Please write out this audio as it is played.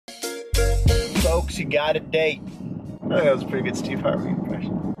Folks, you got a date. I think that was a pretty good Steve Harvey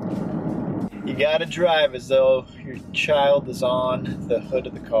impression. You gotta drive as though your child is on the hood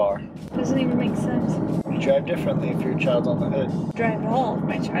of the car. Doesn't even make sense. You drive differently if your child's on the hood. Drive all if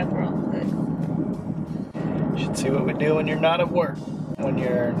my child were on the hood. You should see what we do when you're not at work. When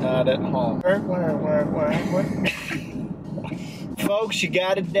you're not at home. Work. Folks, you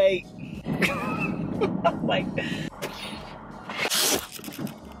got a date. Like...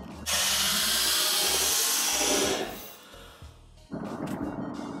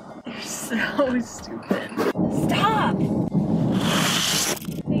 So stupid. Stop!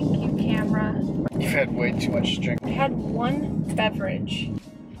 Thank you, camera. You've had way too much to drink. I had one beverage.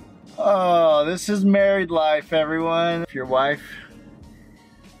 Oh, this is married life, everyone. If your wife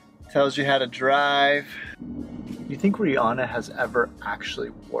tells you how to drive, you think Rihanna has ever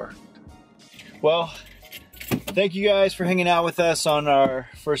actually worked? Well, thank you guys for hanging out with us on our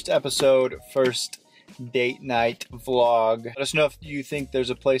first episode, first date night vlog. Let us know if you think there's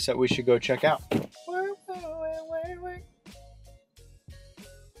a place that we should go check out.